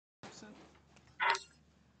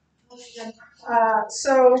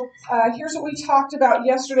Here's what we talked about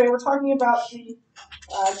yesterday. We're talking about the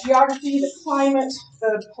geography, the climate,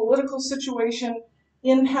 the political situation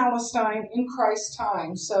in Palestine in Christ's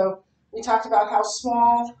time. So we talked about how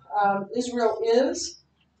small Israel is,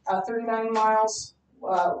 39 miles,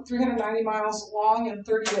 390 miles long and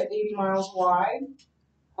 30 to 80 miles wide,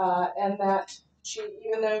 and that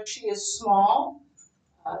even though she is small,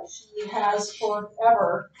 she has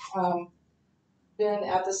forever been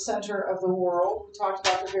at the center of the world. We talked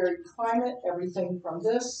about the very climate, everything from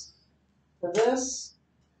this to this,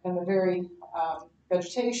 and the very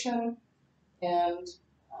vegetation and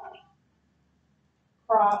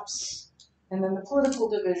crops, and then the political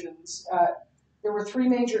divisions. There were three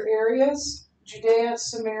major areas: Judea,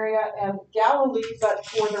 Samaria, and Galilee, but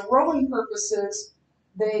for the Roman purposes,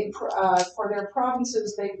 for their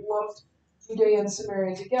provinces, they lumped Judea and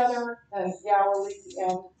Samaria together, and Galilee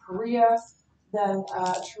and Perea, then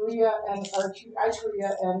Iturea and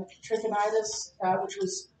Trachonitis, which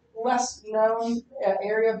was less known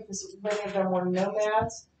area because many of them were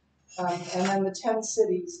nomads, and then the 10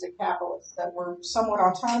 cities, Decapolis, that were somewhat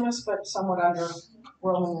autonomous but somewhat under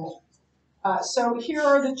Roman rule. So here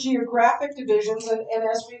are the geographic divisions, and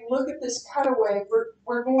as we look at this cutaway,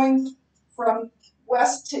 we're going from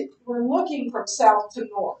we're looking from south to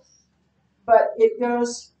north, but it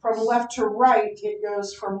goes from left to right, it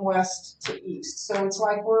goes from west to east. So it's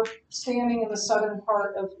like we're standing in the southern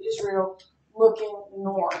part of Israel looking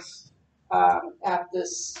north at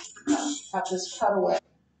this cutaway.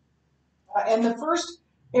 And the first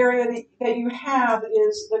area that you have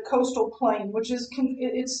is the coastal plain, which is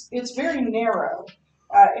it's very narrow,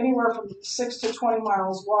 anywhere from 6 to 20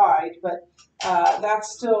 miles wide, but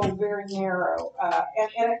that's still very narrow.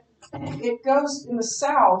 And it goes in the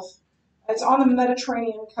south. It's on the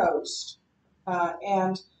Mediterranean coast,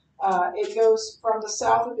 and it goes from the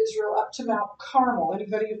south of Israel up to Mount Carmel.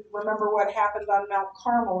 Anybody remember what happened on Mount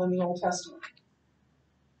Carmel in the Old Testament?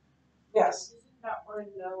 Yes. Isn't that where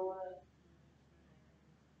Noah?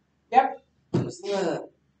 Yep. Isn't that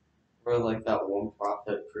where like that one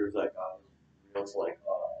prophet proves that God is real to like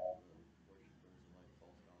all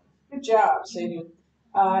the Good job, Sadie.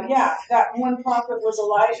 Yeah, that one prophet was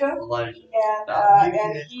Elijah.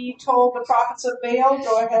 And he told the prophets of Baal,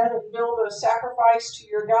 go ahead and build a sacrifice to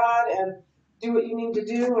your God and do what you need to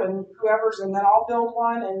do, and then I'll build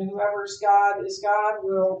one, and whoever's God is God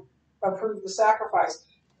will approve the sacrifice.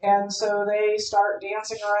 And so they start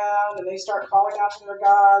dancing around, and they start calling out to their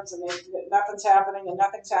gods, and nothing's happening, and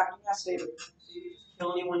nothing's happening. Yes, David. So you just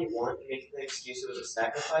kill anyone you want, and make the excuse it was a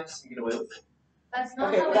sacrifice, and get away with it? That's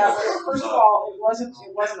not Okay, first of all, it wasn't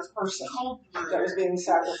a person that was being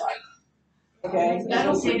sacrificed. Okay,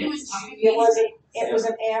 it was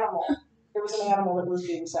an animal. It was an animal that was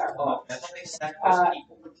being sacrificed. Oh, I thought they sacrificed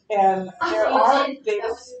people. And there are,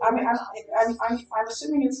 I'm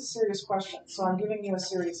assuming it's a serious question, so I'm giving you a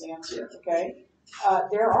serious answer. Okay,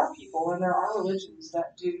 there are people and there are religions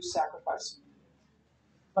that do sacrifice,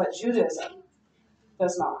 but Judaism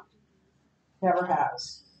does not. Never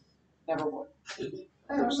has. Never would.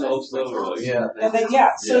 themselves though.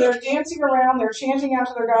 So they're dancing around, they're chanting out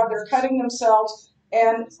to their God, they're cutting themselves,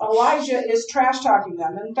 and Elijah is trash talking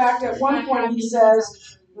them. In fact, at one point he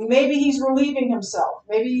says, maybe he's relieving himself.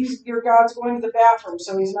 Maybe your God's going to the bathroom,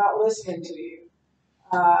 so he's not listening to you.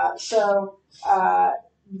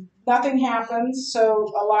 Nothing happens.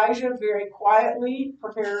 So Elijah very quietly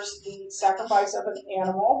prepares the sacrifice of an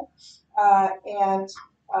animal and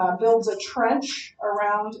builds a trench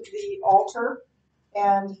around the altar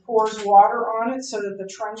and pours water on it so that the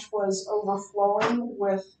trench was overflowing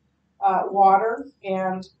with water,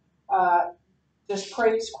 and just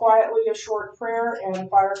prays quietly a short prayer, and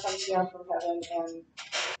fire comes down from heaven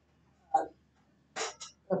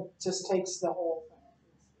and just takes the whole thing.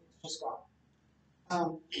 It's just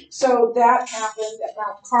gone. So that happened at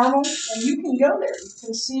Mount Carmel, and you can go there. You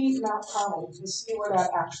can see Mount Carmel. You can see where that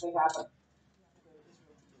actually happened.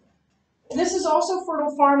 This is also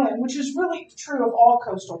fertile farmland, which is really true of all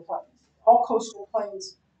coastal plains. All coastal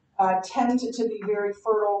plains tend to be very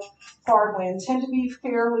fertile farmland, tend to be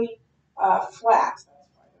fairly flat. That's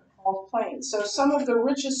why they're called plains. So some of the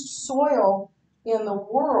richest soil in the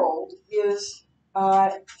world is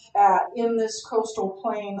in this coastal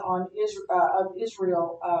plain of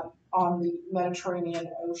Israel on the Mediterranean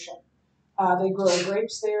Ocean. They grow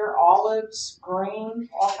grapes there, olives, grain,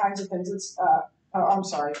 all kinds of things. It's I'm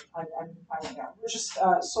sorry, I went down. Richest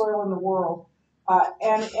soil in the world,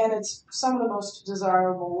 and it's some of the most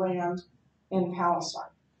desirable land in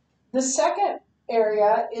Palestine. The second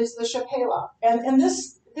area is the Shephelah, and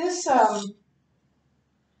this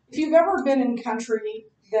If you've ever been in country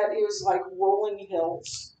that is like rolling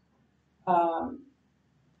hills,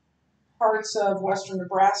 parts of western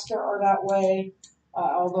Nebraska are that way,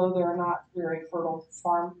 although they're not very fertile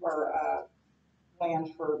farm or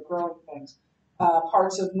land for growing things.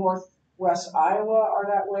 Parts of northwest Iowa are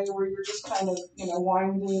that way, where you're just kind of,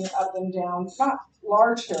 winding up and down, not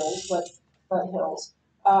large hills, but hills.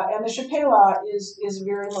 And the Shephelah is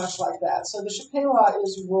very much like that. So the Shephelah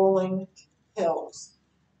is rolling hills.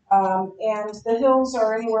 And the hills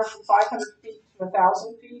are anywhere from 500 feet to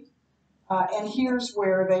 1,000 feet. And here's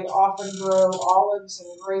where they often grow olives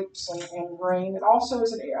and grapes and grain. It also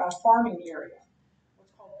is a farming area,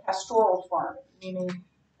 what's called pastoral farming, meaning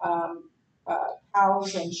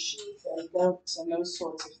cows and sheep and goats and those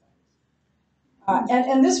sorts of things.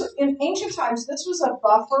 And this, in ancient times, this was a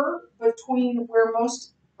buffer between where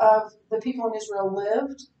most of the people in Israel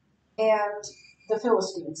lived and the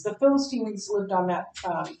Philistines. The Philistines lived on that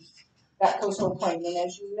coastal plain, and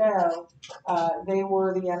as you know, they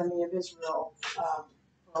were the enemy of Israel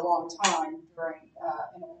for a long time during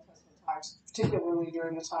in Old Testament times, particularly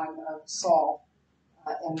during the time of Saul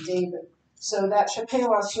and David. So that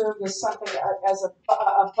Shephelah served as something as a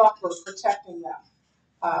buffer protecting them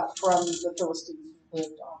from the Philistines who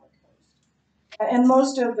lived on the coast. And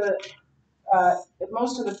most of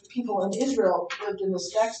the people in Israel lived in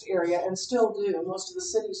this next area and still do. Most of the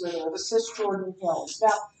cities are there, the Cisjordan Hills.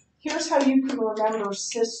 Now, here's how you can remember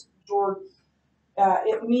Cisjordan.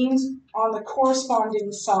 It means on the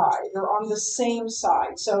corresponding side or on the same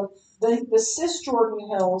side. So the Cisjordan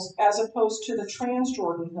Hills, as opposed to the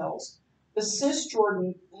Transjordan Hills, the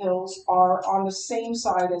Cisjordan Hills are on the same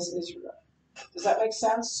side as Israel. Does that make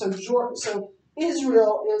sense? So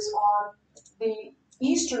Israel is on the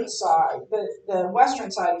eastern side, the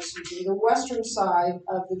western side, the western side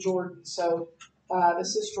of the Jordan. So the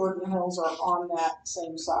Cisjordan Hills are on that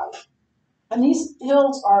same side. And these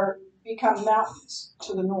hills become mountains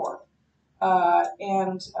to the north.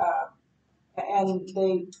 And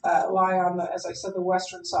they lie on as I said, the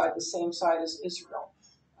western side, the same side as Israel,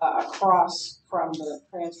 across from the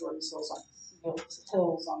Transjordan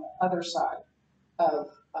hills on the other side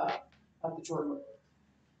of the Jordan River.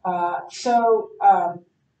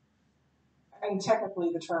 And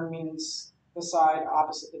technically the term means the side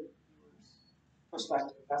opposite the viewer's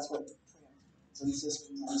perspective. That's what trans means, and cis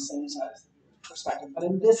means on the same side as the viewer's perspective. But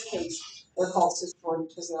in this case, they're called Cisjordan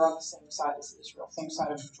because they're on the same side as Israel, same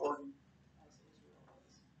side of Jordan as Israel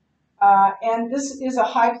is. And this is a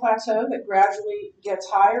high plateau that gradually gets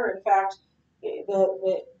higher. In fact, the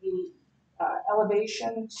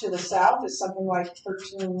elevation to the south is something like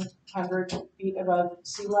 1,300 feet above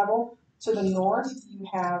sea level. To the north, you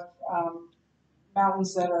have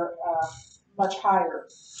mountains that are much higher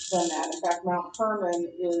than that. In fact, Mount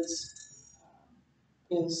Hermon is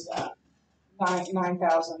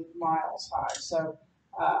 9,000 miles high. So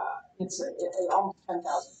it's almost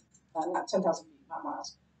 10,000, not 10,000 feet, not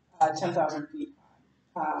miles, 10,000 feet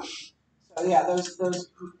high. So yeah, those go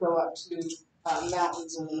up to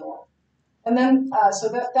mountains in the north. And then,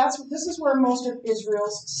 this is where most of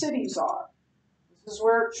Israel's cities are. This is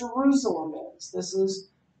where Jerusalem is. This is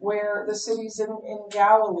where the cities in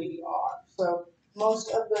Galilee are. So most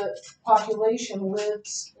of the population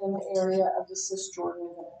lives in the area of the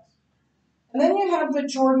Cisjordan Hills. And then you have the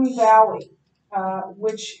Jordan Valley,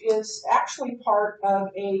 which is actually part of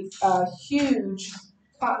a huge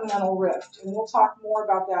continental rift. And we'll talk more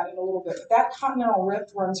about that in a little bit. That continental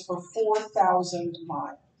rift runs for 4,000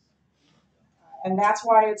 miles. And that's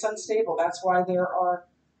why it's unstable. That's why there are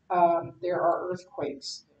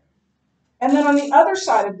earthquakes. And then on the other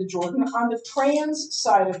side of the Jordan, on the trans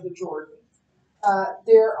side of the Jordan,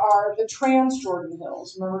 there are the Transjordan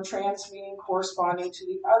Hills. Remember, trans meaning corresponding to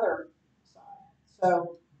the other side.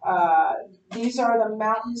 So these are the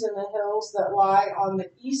mountains and the hills that lie on the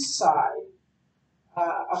east side,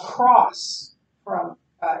 across from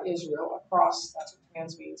Israel, across, that's what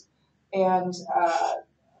trans means, and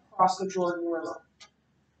across the Jordan River.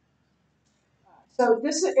 So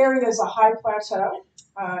this area is a high plateau,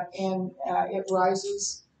 and it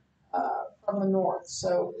rises from the north.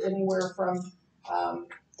 So anywhere from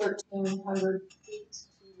 1,300 feet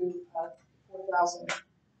to 4,000 feet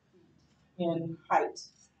in height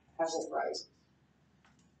as it rises.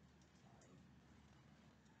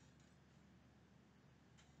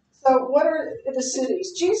 So what are the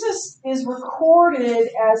cities? Jesus is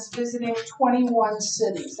recorded as visiting 21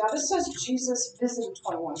 cities. Now this says Jesus visited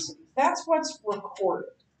 21 cities. That's what's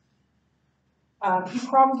recorded. He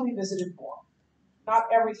probably visited more. Not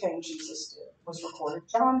everything Jesus did was recorded.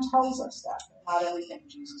 John tells us that, not everything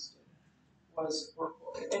Jesus did was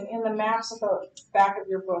recorded. And in the maps at the back of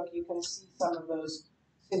your book, you can see some of those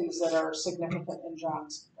cities that are significant in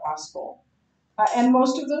John's gospel. And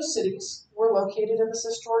most of those cities were located in the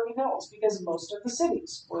Cisjordan Hills because most of the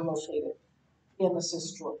cities were located in the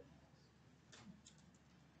Cisjordan.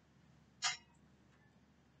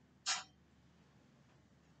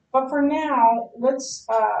 But for now, let's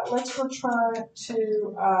return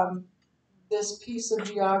to this piece of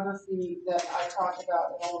geography that I talked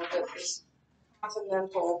about in a little bit, this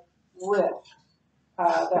continental rift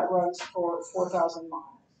that runs for 4,000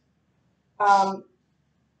 miles.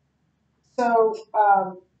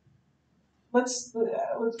 Let's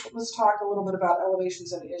talk a little bit about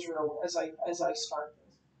elevations in Israel as I start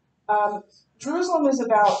this. Jerusalem is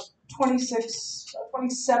about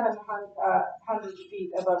 2,700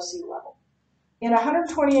 feet above sea level. In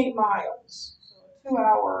 128 miles, so a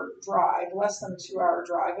 2-hour drive, less than a 2-hour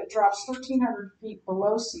drive, it drops 1,300 feet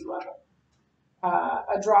below sea level,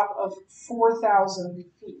 a drop of 4,000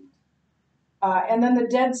 feet. And then the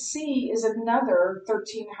Dead Sea is another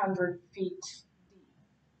 1,300 feet deep.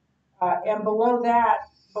 And below that,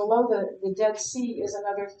 below the Dead Sea is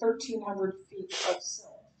another 1,300 feet of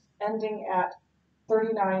silt, ending at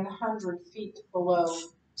 3,900 feet below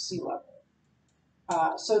sea level.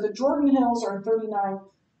 So the Jordan Hills are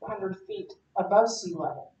 3,900 feet above sea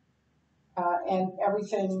level. And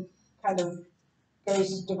everything kind of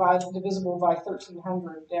goes divisible by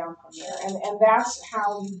 1,300 down from there. And that's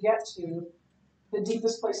how you get to the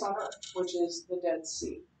deepest place on earth, which is the Dead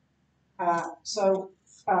Sea. So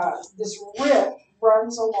this rift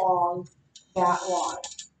runs along that line.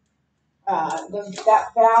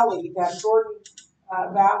 That valley, that Jordan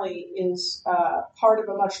Valley, is part of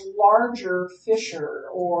a much larger fissure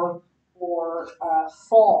or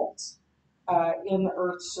fault in the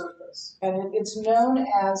Earth's surface, and it's known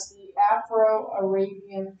as the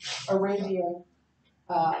Afro-Arabian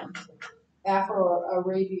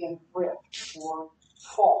Rift or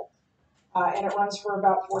fault, and it runs for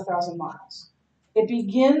about 4,000 miles. It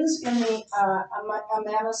begins in the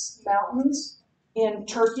Amanus Mountains in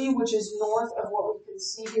Turkey, which is north of what we can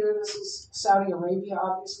see here. This is Saudi Arabia,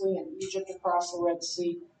 obviously, and Egypt across the Red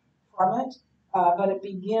Sea from it. But it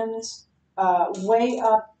begins way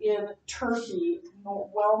up in Turkey,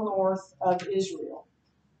 well north of Israel.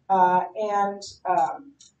 And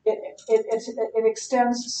it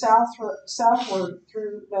extends southward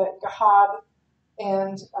through the Gahab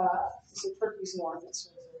and so Turkey's north. It's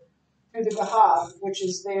through the Gahab, which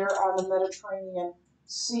is there on the Mediterranean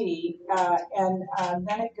Sea, and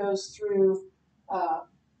then it goes through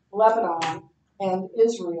Lebanon and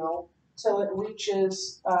Israel till it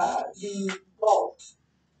reaches the Gulf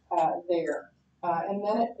there, and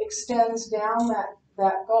then it extends down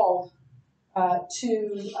that Gulf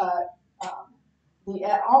to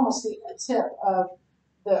almost the tip of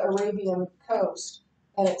the Arabian coast,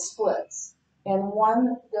 and it splits. And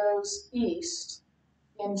one goes east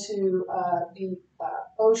into the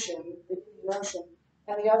ocean, the Indian Ocean,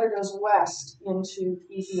 and the other goes west into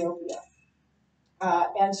Ethiopia.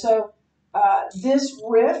 And so this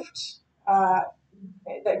rift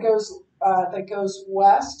that goes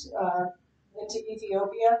west into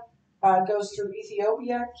Ethiopia goes through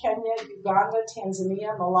Ethiopia, Kenya, Uganda,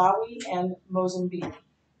 Tanzania, Malawi, and Mozambique,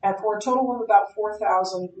 and for a total of about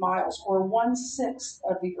 4,000 miles, or 1/6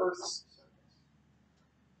 of the Earth's surface.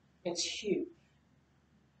 It's huge.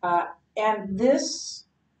 And this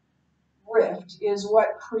rift is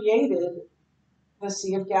what created the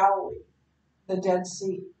Sea of Galilee, the Dead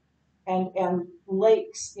Sea, and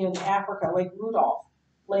lakes in Africa, Lake Rudolph,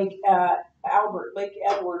 Lake Albert, Lake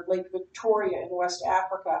Edward, Lake Victoria in West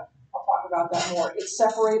Africa. I'll talk about that more. It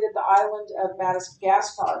separated the island of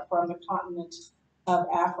Madagascar from the continent of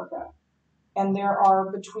Africa. And there are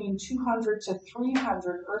between 200 to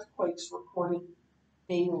 300 earthquakes recorded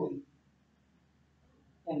daily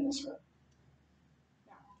in this rift.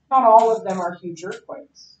 Not all of them are huge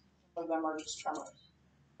earthquakes. Some of them are just tremors,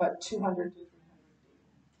 but 200 to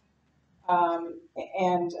 300.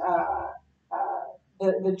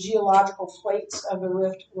 The geological plates of the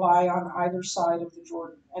rift lie on either side of the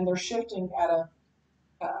Jordan, and they're shifting at a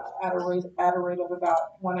rate of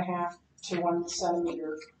about 1.5 to 1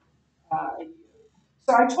 centimeter a year.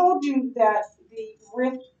 So I told you that the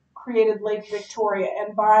rift created Lake Victoria,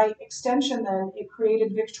 and by extension, then it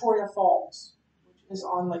created Victoria Falls, which is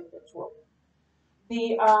on Lake Victoria.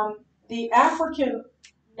 The African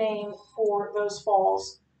name for those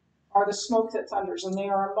falls are the Smoke That Thunders, and they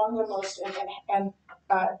are among the most. And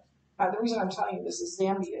the reason I'm telling you this is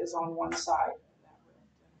Zambia is on one side of that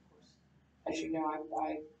rift, and of course, as you know, I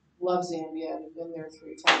love Zambia and have been there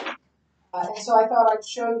 3 times. And so I thought I'd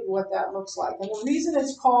show you what that looks like. And the reason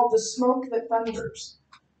it's called the smoke that thunders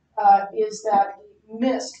is that the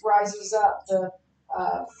mist rises up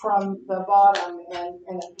from the bottom and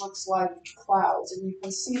it looks like clouds. And you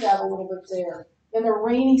can see that a little bit there. In the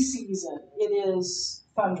rainy season, it is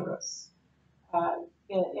thunderous.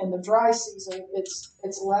 In the dry season,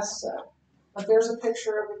 it's less so. But there's a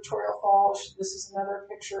picture of Victoria Falls. This is another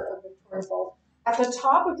picture of Victoria Falls. At the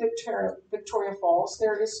top of Victoria Falls,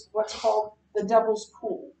 there is what's called the Devil's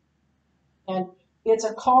Pool. And it's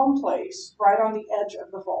a calm place right on the edge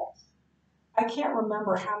of the falls. I can't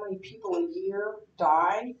remember how many people a year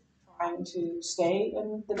die trying to stay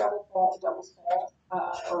in the Devil's Pool,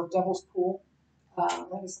 or Devil's Pool. I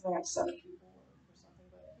think it's something like 7 people or something.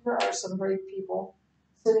 But here are some brave people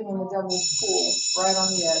sitting in the Devil's Pool right on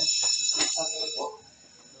the edge of the pool.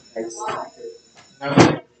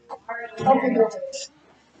 Okay, good.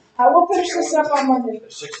 We'll finish this up on Monday.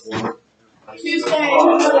 Tuesday.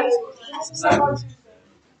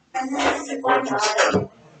 And then my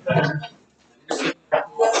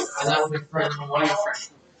friend, one of your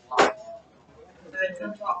friends.